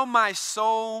 "Now my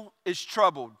soul is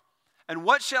troubled. And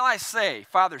what shall I say?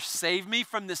 Father, save me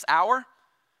from this hour?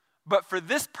 But for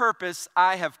this purpose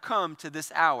I have come to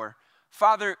this hour.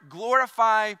 Father,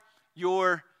 glorify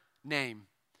your name."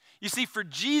 You see, for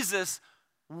Jesus,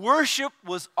 worship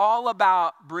was all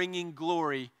about bringing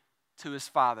glory to his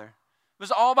Father. It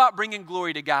was all about bringing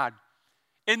glory to God.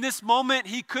 In this moment,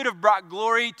 he could have brought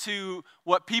glory to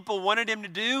what people wanted him to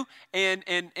do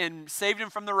and saved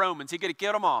him from the Romans. He could have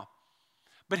killed them all.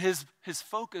 But his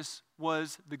focus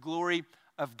was the glory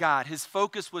of God. His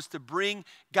focus was to bring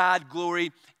God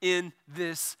glory in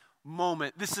this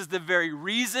moment. This is the very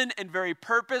reason and very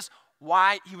purpose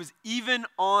why he was even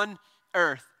on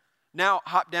earth. Now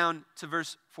hop down to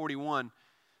verse 41.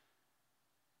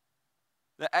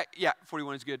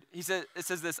 41 is good. It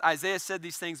says this, Isaiah said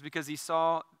these things because he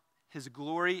saw his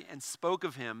glory and spoke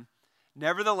of him.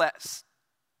 Nevertheless,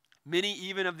 many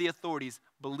even of the authorities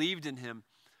believed in him.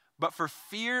 But for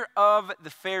fear of the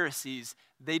Pharisees,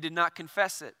 they did not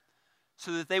confess it,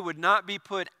 so that they would not be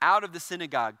put out of the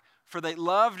synagogue. For they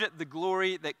loved the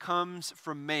glory that comes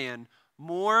from man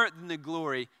more than the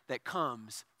glory that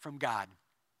comes from God.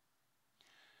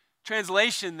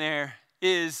 Translation there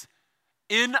is,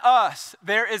 in us,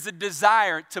 there is a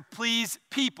desire to please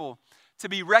people, to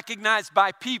be recognized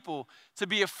by people, to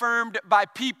be affirmed by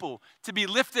people, to be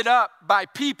lifted up by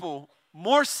people,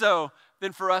 more so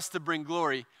than for us to bring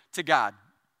glory to God.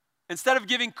 Instead of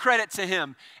giving credit to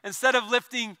him, instead of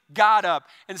lifting God up,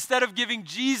 instead of giving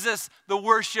Jesus the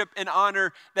worship and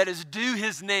honor that is due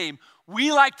his name,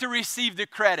 we like to receive the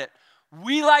credit.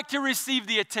 We like to receive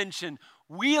the attention.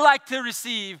 We like to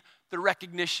receive the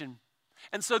recognition.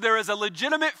 And so there is a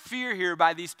legitimate fear here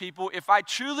by these people. If I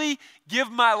truly give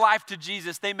my life to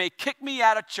Jesus, they may kick me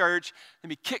out of church, they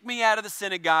may kick me out of the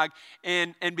synagogue,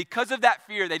 and because of that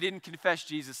fear, they didn't confess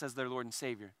Jesus as their Lord and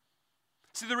Savior.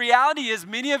 See, the reality is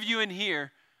many of you in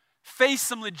here face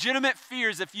some legitimate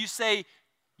fears if you say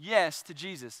yes to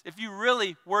Jesus, if you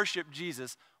really worship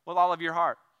Jesus with all of your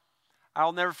heart.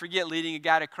 I'll never forget leading a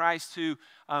guy to Christ who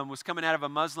was coming out of a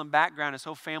Muslim background. His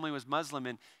whole family was Muslim,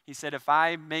 and he said, if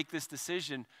I make this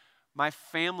decision, my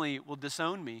family will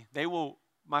disown me.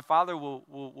 My father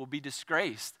will be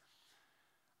disgraced.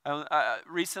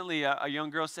 Recently, a young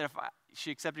girl said, she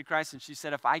accepted Christ, and she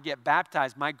said, if I get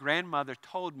baptized, my grandmother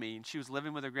told me, and she was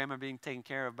living with her grandmother, being taken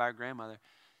care of by her grandmother,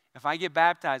 if I get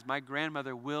baptized, my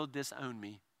grandmother will disown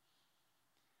me.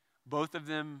 Both of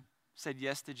them said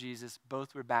yes to Jesus.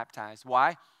 Both were baptized.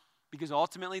 Why? Because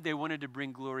ultimately they wanted to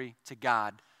bring glory to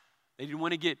God. They didn't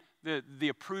want to get the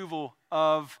approval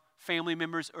of family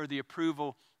members or the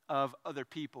approval of other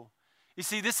people. You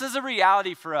see, this is a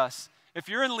reality for us. If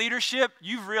you're in leadership,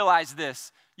 you've realized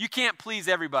this. You can't please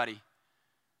everybody.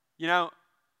 You know,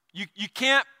 you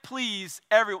can't please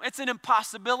everyone. It's an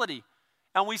impossibility.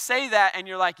 And we say that and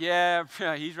you're like, yeah,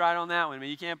 he's right on that one. I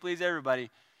mean, you can't please everybody.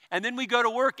 And then we go to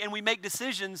work and we make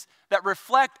decisions that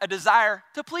reflect a desire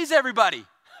to please everybody.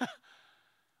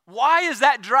 Why is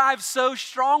that drive so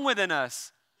strong within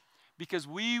us? Because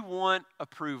we want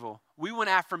approval. We want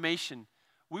affirmation.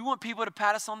 We want people to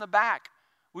pat us on the back.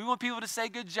 We want people to say,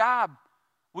 good job.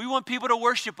 We want people to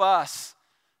worship us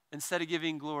instead of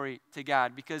giving glory to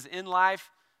God. Because in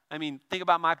life, I mean, think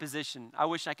about my position. I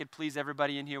wish I could please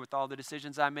everybody in here with all the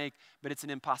decisions I make, but it's an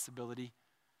impossibility.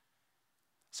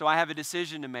 So I have a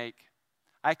decision to make.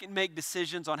 I can make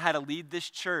decisions on how to lead this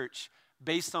church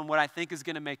based on what I think is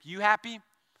going to make you happy,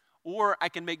 or I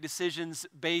can make decisions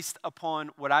based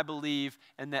upon what I believe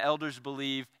and the elders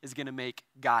believe is going to make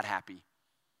God happy.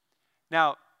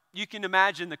 Now, you can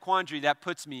imagine the quandary that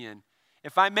puts me in.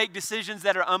 If I make decisions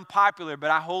that are unpopular,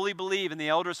 but I wholly believe and the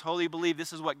elders wholly believe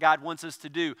this is what God wants us to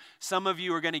do, some of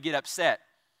you are going to get upset.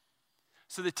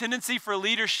 So the tendency for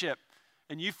leadership,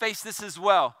 and you face this as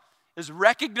well, is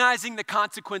recognizing the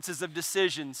consequences of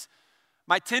decisions.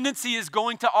 My tendency is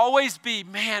going to always be,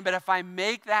 man, but if I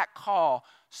make that call,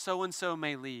 so-and-so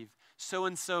may leave.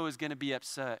 So-and-so is going to be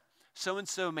upset.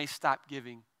 So-and-so may stop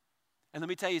giving. And let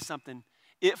me tell you something.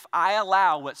 If I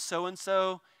allow what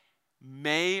so-and-so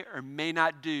may or may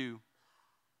not do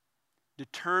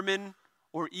determine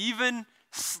or even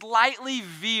slightly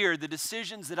veer the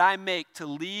decisions that I make to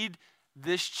lead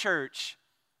this church,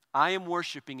 I am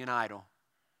worshiping an idol.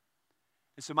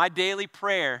 And so my daily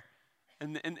prayer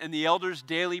and the elders'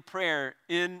 daily prayer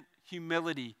in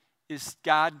humility is,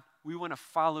 God, we want to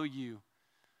follow you.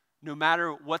 No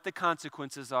matter what the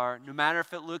consequences are, no matter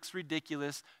if it looks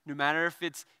ridiculous, no matter if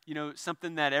it's,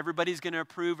 something that everybody's going to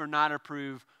approve or not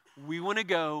approve, we want to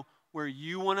go where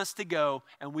you want us to go,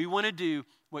 and we want to do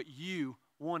what you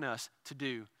want us to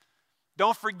do.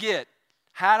 Don't forget,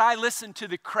 had I listened to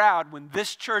the crowd when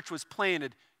this church was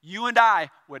planted, you and I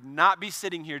would not be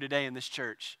sitting here today in this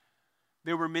church.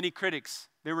 There were many critics.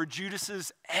 There were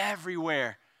Judases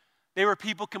everywhere. There were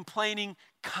people complaining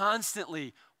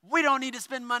constantly. We don't need to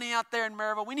spend money out there in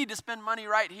Maryville. We need to spend money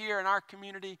right here in our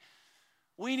community.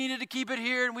 We needed to keep it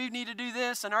here, and we need to do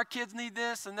this, and our kids need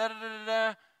this, and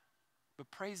da-da-da-da-da. But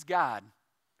praise God,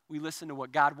 we listened to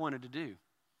what God wanted to do.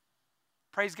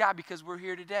 Praise God because we're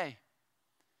here today.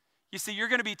 You see, you're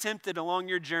going to be tempted along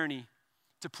your journey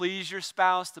to please your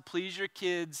spouse, to please your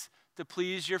kids, to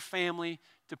please your family,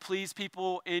 to please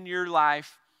people in your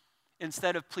life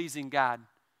instead of pleasing God.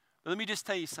 But let me just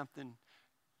tell you something.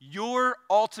 Your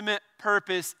ultimate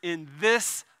purpose in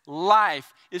this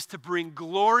life is to bring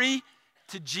glory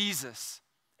to Jesus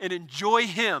and enjoy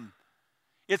Him.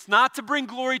 It's not to bring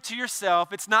glory to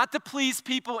yourself. It's not to please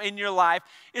people in your life.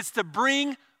 It's to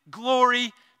bring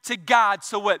glory to God.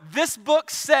 So what this book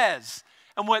says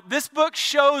and what this book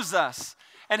shows us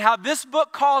and how this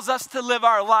book calls us to live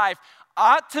our life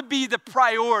ought to be the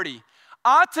priority,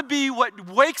 ought to be what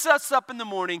wakes us up in the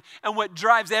morning and what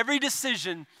drives every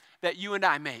decision that you and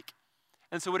I make.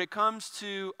 And so when it comes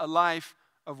to a life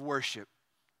of worship,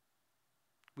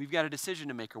 we've got a decision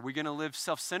to make. Are we going to live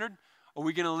self-centered? Are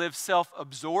we going to live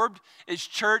self-absorbed? Is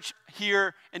church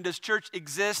here, and does church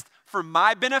exist for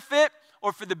my benefit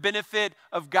or for the benefit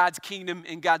of God's kingdom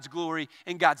and God's glory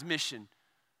and God's mission?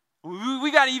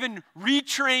 We got to even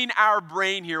retrain our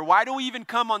brain here. Why do we even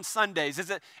come on Sundays? Is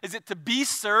it to be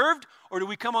served, or do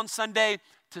we come on Sunday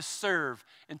to serve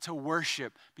and to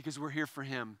worship because we're here for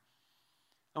Him?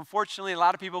 Unfortunately, a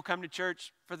lot of people come to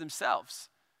church for themselves,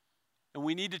 and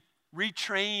we need to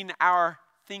retrain our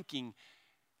thinking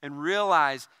and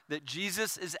realize that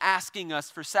Jesus is asking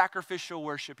us for sacrificial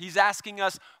worship. He's asking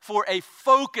us for a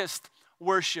focused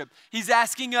worship. He's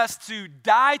asking us to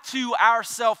die to our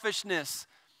selfishness.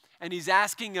 And He's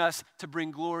asking us to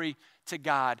bring glory to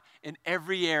God in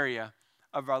every area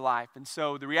of our life. And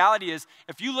so the reality is,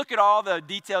 if you look at all the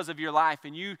details of your life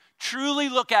and you truly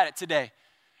look at it today,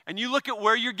 and you look at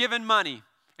where you're giving money,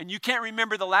 and you can't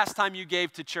remember the last time you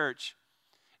gave to church,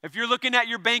 if you're looking at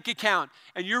your bank account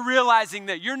and you're realizing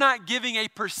that you're not giving a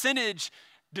percentage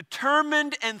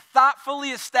determined and thoughtfully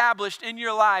established in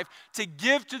your life to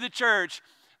give to the church,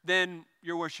 then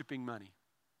you're worshiping money.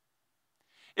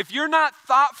 If you're not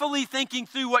thoughtfully thinking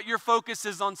through what your focus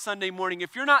is on Sunday morning,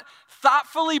 if you're not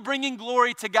thoughtfully bringing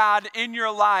glory to God in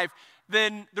your life,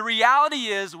 then the reality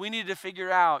is you need to figure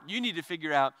out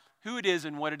who it is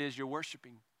and what it is you're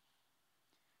worshiping.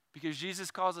 Because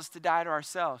Jesus calls us to die to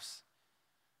ourselves.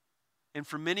 And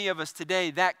for many of us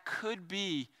today, that could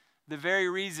be the very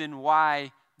reason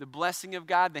why the blessing of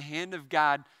God, the hand of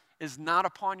God, is not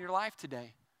upon your life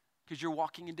today, because you're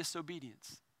walking in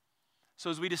disobedience. So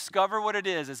as we discover what it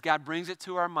is, as God brings it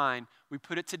to our mind, we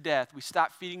put it to death, we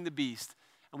stop feeding the beast,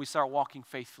 and we start walking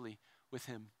faithfully with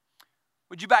Him.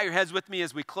 Would you bow your heads with me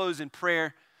as we close in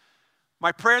prayer?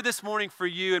 My prayer this morning for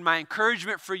you and my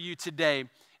encouragement for you today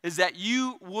is that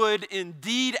you would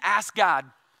indeed ask God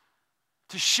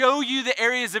to show you the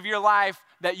areas of your life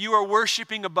that you are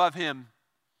worshiping above Him.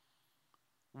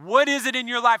 What is it in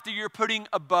your life that you're putting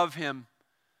above Him?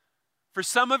 For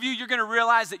some of you, you're going to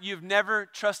realize that you've never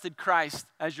trusted Christ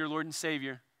as your Lord and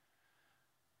Savior.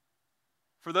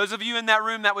 For those of you in that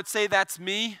room that would say, that's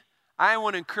me, I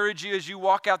want to encourage you as you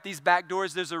walk out these back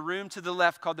doors, there's a room to the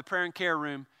left called the prayer and care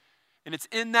room. And it's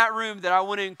in that room that I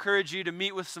want to encourage you to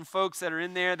meet with some folks that are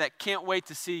in there that can't wait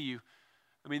to see you.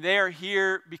 I mean, they are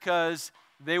here because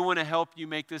they want to help you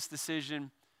make this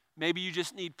decision. Maybe you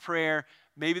just need prayer.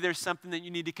 Maybe there's something that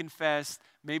you need to confess.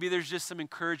 Maybe there's just some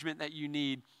encouragement that you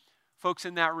need. Folks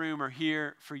in that room are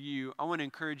here for you. I want to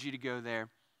encourage you to go there.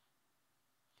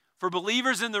 For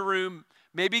believers in the room,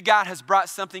 maybe God has brought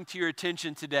something to your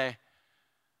attention today.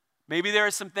 Maybe there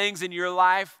are some things in your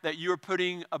life that you are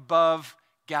putting above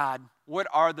God? What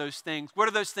are those things? What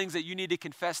are those things that you need to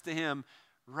confess to him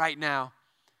right now?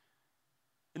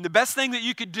 And the best thing that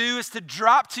you could do is to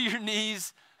drop to your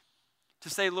knees to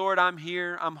say, Lord, I'm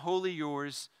here. I'm wholly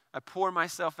yours. I pour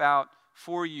myself out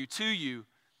for you, to you.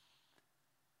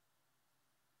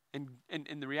 And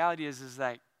the reality is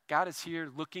that God is here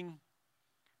looking,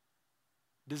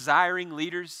 desiring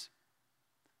leaders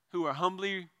who are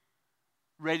humbly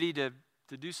ready to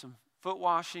do some foot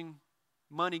washing,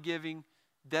 money giving,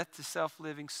 death to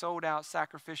self-living, sold out,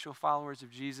 sacrificial followers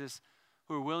of Jesus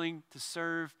who are willing to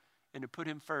serve and to put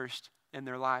him first in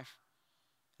their life.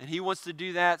 And he wants to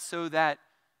do that so that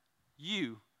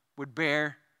you would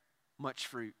bear much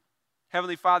fruit.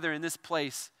 Heavenly Father, in this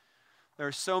place, there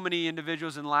are so many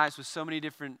individuals and lives with so many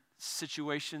different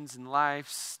situations and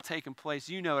lives taking place.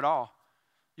 You know it all.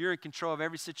 You're in control of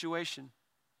every situation.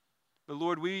 But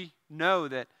Lord, we know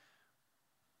that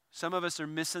some of us are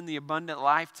missing the abundant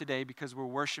life today because we're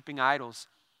worshiping idols,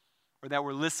 or that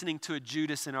we're listening to a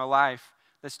Judas in our life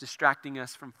that's distracting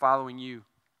us from following you.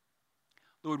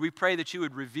 Lord, we pray that you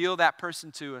would reveal that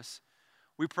person to us.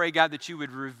 We pray, God, that you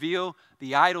would reveal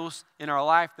the idols in our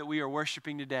life that we are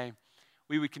worshiping today.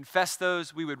 We would confess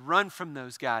those, we would run from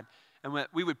those, God, and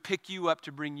we would pick you up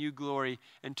to bring you glory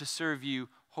and to serve you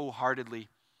wholeheartedly.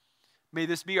 May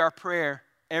this be our prayer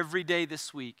every day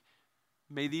this week.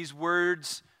 May these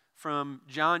words from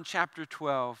John chapter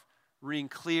 12 ring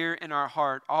clear in our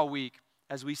heart all week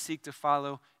as we seek to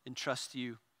follow and trust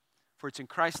you. For it's in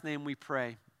Christ's name we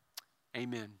pray.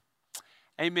 Amen.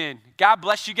 Amen. God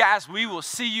bless you guys. We will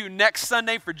see you next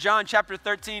Sunday for John chapter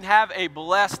 13. Have a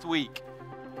blessed week.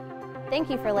 Thank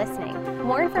you for listening.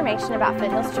 More information about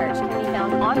Foothills Church can be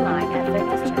found online at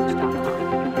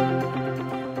foothillschurch.com.